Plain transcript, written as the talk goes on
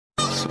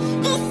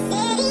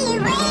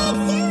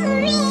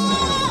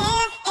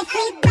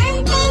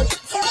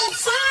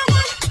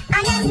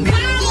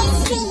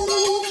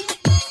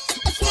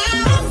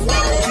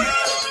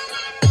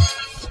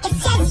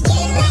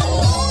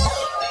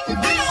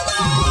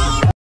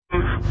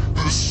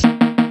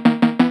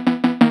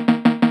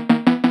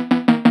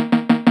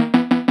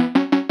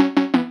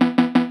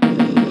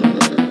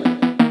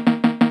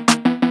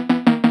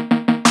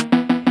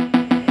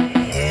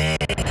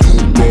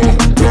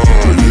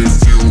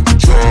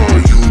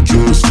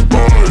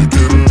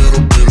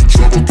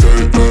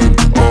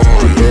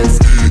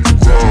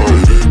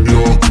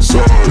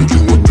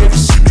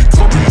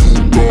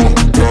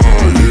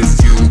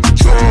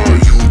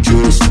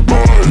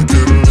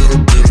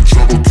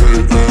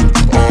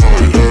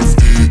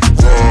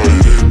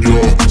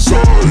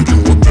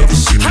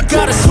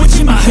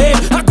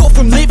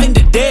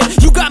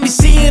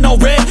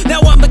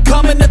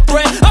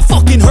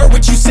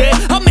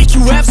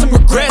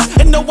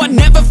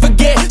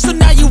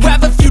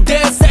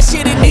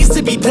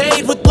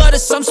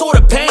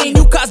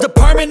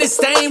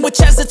pain which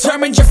has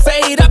determined your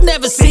fate. I've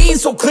never seen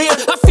so clear,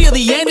 I feel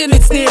the end and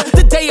it's near.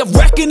 The day of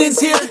reckoning's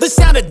here, the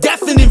sound of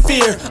deafening fear.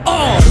 You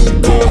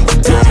gon'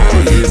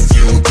 die if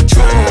you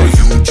try,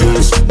 you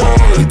just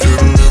might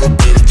get a little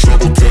bit of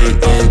trouble,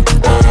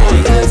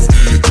 K-N-I-F-E,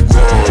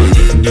 right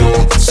in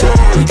your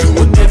side, you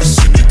will never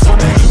see me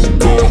coming. You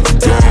gon'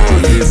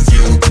 die if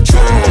you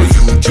try,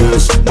 you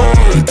just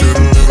might get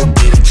a little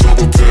bit of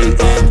trouble,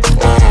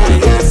 K-N-I-F-E,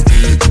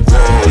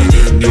 right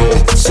in your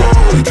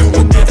side, you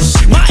will never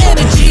see me My coming.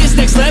 energy is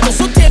next level,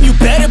 so damn you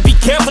better be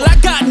careful. I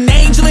got an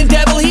angel and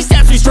devil, he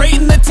stabs me straight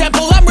in the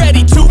temple. I'm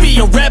ready to be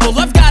a rebel,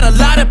 I've got a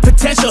lot of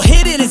potential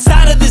hidden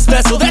inside of this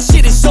vessel. That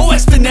shit is so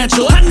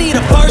exponential, I need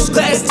a first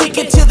class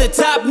ticket to the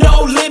top